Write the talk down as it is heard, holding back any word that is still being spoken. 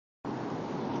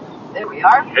There we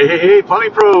are. Hey,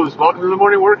 Plumbing Pros, welcome to the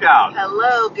morning workout.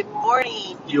 Hello, good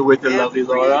morning. You with the lovely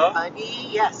Laura? Everybody.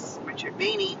 Yes, Richard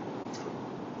Bainey,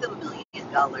 the $1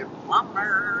 Million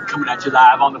Plumber. Coming at you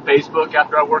live on the Facebook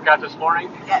after our workout this morning.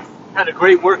 Yes. Had a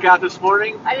great workout this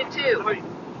morning. I did too.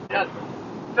 Yeah,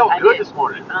 felt good this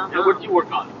morning. Uh-huh. Yeah, what did you work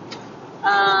on?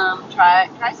 Try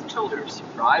some shoulders.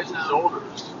 Tries and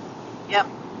shoulders. Yep.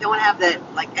 Don't want to have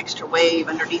that like extra wave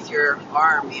underneath your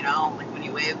arm, you know, like when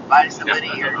you wave bye to somebody,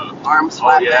 your arm's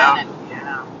flapping.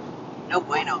 Yeah. No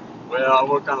bueno. Well, I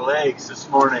worked on legs this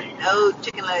morning. No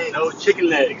chicken legs. No chicken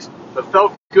legs, but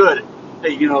felt good.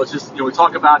 Hey, it's just, we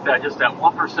talk about that, just that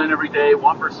 1% every day,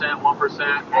 1%. Well,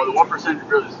 the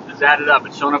 1% is added up.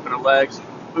 It's shown up in the legs.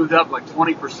 Moved up like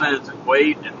 20% in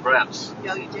weight and reps.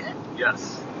 No, you did?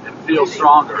 Yes, and feel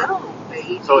stronger.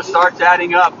 Baby. So it starts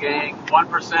adding up, gang.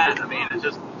 1%. I mean, it's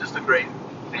just a great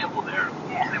example there.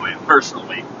 Yeah. Anyway,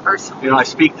 personally, Personally. I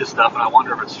speak this stuff and I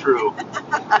wonder if it's true.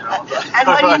 And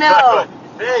what do you know?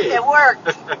 Hey. It worked.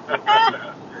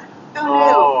 Who knew?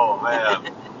 Oh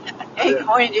man. Hey, good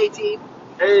morning, JT.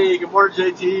 Hey, good morning,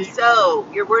 JT. So,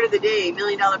 your word of the day, $1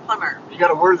 Million Plumber. You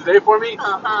got a word of the day for me?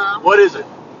 Uh-huh. What is it?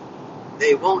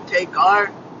 They won't take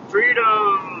our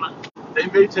freedom. They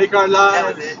may take our That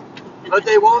lives, was it. but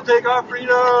they won't take our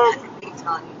freedom.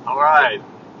 All right.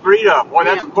 Freedom. Well,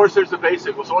 that's, of course, there's the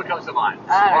basic. Well, so what comes to mind? All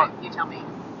right, you tell me.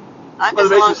 I'm Well, just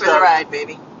the along basic for the stuff. ride,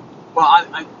 baby. Well,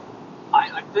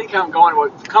 I think I'm going,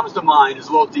 what comes to mind is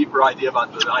a little deeper idea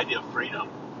about the idea of freedom.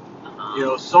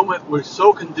 Uh-huh. We're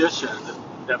so conditioned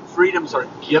that freedoms are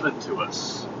given to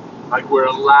us. Like we're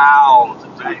allowed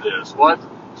to do this. What?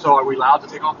 So are we allowed to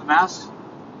take off the mask?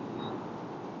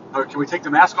 Or can we take the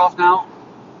mask off now?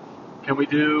 Can we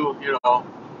do,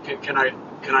 can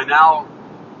I now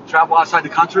travel outside the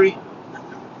country?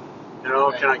 Can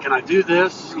I do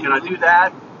this? Can I do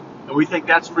that? And we think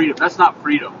that's freedom. That's not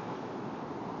freedom.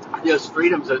 Yes,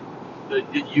 freedoms that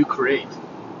you create.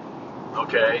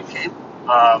 Okay.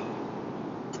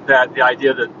 That the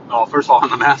idea that, first of all, on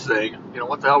the mask thing,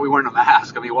 what the hell are we wearing a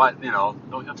mask? I mean, what,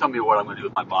 don't tell me what I'm going to do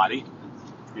with my body.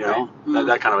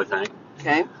 That kind of a thing.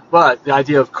 Okay. But the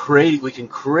idea of creating, we can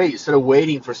create instead of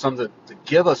waiting for something to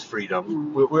give us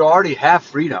freedom. We already have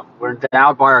freedom. We're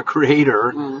endowed by our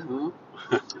Creator. Mm-hmm.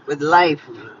 With life.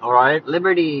 All right.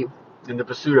 Liberty. In the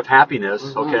pursuit of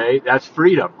happiness. Okay. That's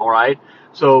freedom. All right.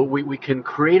 So we can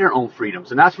create our own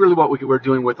freedoms, and that's really what we're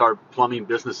doing with our plumbing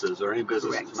businesses or any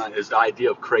business. Is the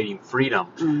idea of creating freedom,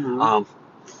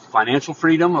 financial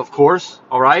freedom, of course.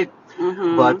 All right.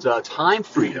 But time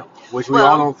freedom, which we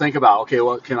all don't think about. Okay,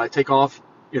 well, can I take off?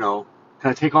 Can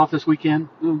I take off this weekend?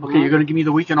 Okay, you're going to give me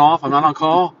the weekend off. I'm not on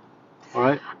call. All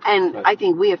right. And I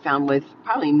think we have found with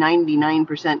probably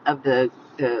 99% of the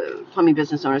plumbing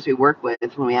business owners we work with,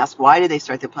 when we ask why did they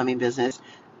start their plumbing business,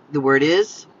 the word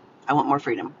is, I want more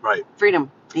freedom. Right.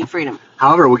 Freedom. Need freedom.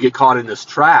 However, we get caught in this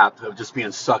trap of just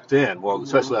being sucked in. Well,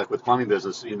 especially like with plumbing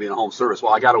business, being a home service.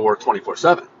 Well, I got to work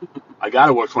 24/7. I got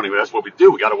to work 20. That's what we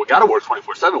do. We got to work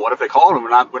 24/7. What if they call and we're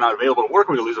not available to work?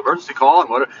 We're gonna lose emergency call and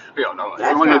what? What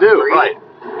am I gonna do? Right.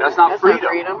 That's not freedom. Not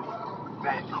freedom.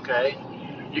 Right. Okay.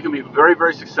 You can be very,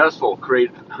 very successful.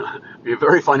 Be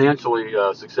very financially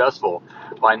successful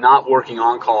by not working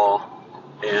on call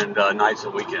and nights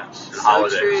and weekends and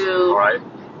holidays. True. All right.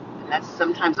 That's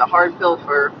sometimes a hard pill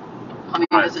for plumbing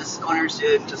business owners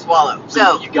to swallow.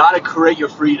 So you got to create your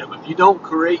freedom. If you don't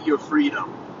create your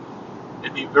freedom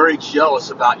and be very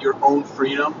jealous about your own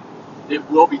freedom, it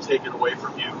will be taken away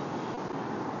from you.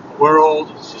 The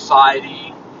world,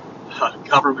 society,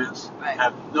 governments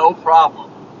have no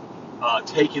problem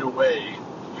taking away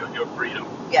your freedom.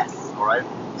 Yes. All right.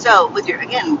 So with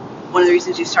one of the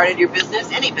reasons you started your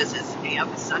business, any business,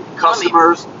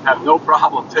 customers have no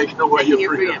problem taking away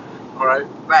your freedom. All right.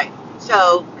 Right.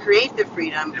 So create the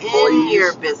freedom in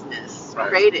your business. Right.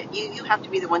 Create it. You have to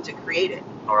be the one to create it.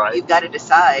 All right. You've got to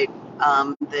decide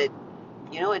that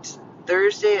it's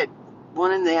Thursday at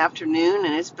 1 in the afternoon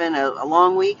and it's been a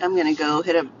long week. I'm going to go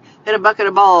hit a bucket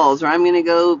of balls, or I'm going to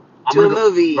go to a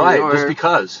movie. Right. Or, just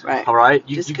because. Right. All right.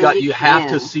 You have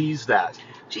to seize that.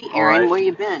 Gee, Aaron, where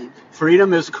you been?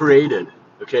 Freedom is created.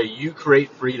 Okay. You create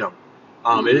freedom.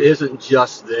 It isn't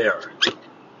just there.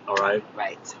 All right.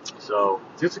 Right. So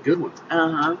it's a good one.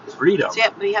 So Freedom.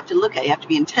 but you have to look at it. You have to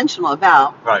be intentional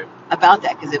about that,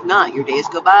 because if not, your days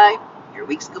go by, your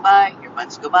weeks go by, your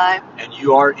months go by, and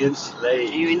you are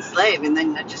enslaved. You're enslaved, and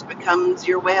then that just becomes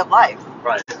your way of life.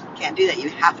 Right. You can't do that. You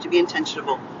have to be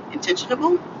intentional.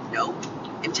 Intentional? No.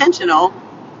 Intentional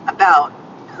about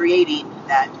creating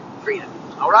that freedom.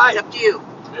 All right. It's up to you.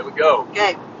 There we go.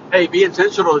 Okay. Hey, be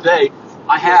intentional today.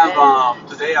 I have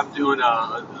today I'm doing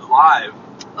a live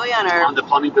Oh yeah, on the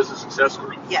Plumbing Business Success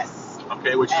Group. Yes.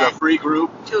 Okay, which is a free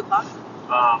group. 2:00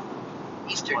 Um,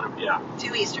 Eastern. whatever, yeah.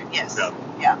 2 Eastern. Yes. Yeah.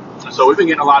 Yeah. So we've been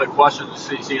getting a lot of questions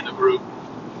CC in the group,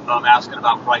 asking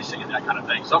about pricing and that kind of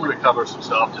thing. So I'm going to cover some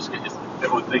stuff, just get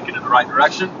everyone thinking in the right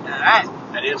direction. All right.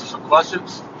 And answer some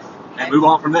questions and move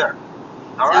on from there.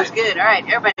 All right. Sounds good. All right,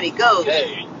 everybody, go.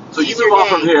 Okay. So Seize you move your on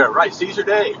from day. here. Right. Seize your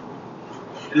day.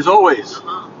 And as always,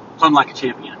 plumb like a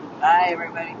champion. Bye,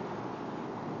 everybody.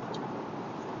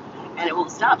 And it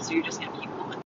won't stop, so you're just going to keep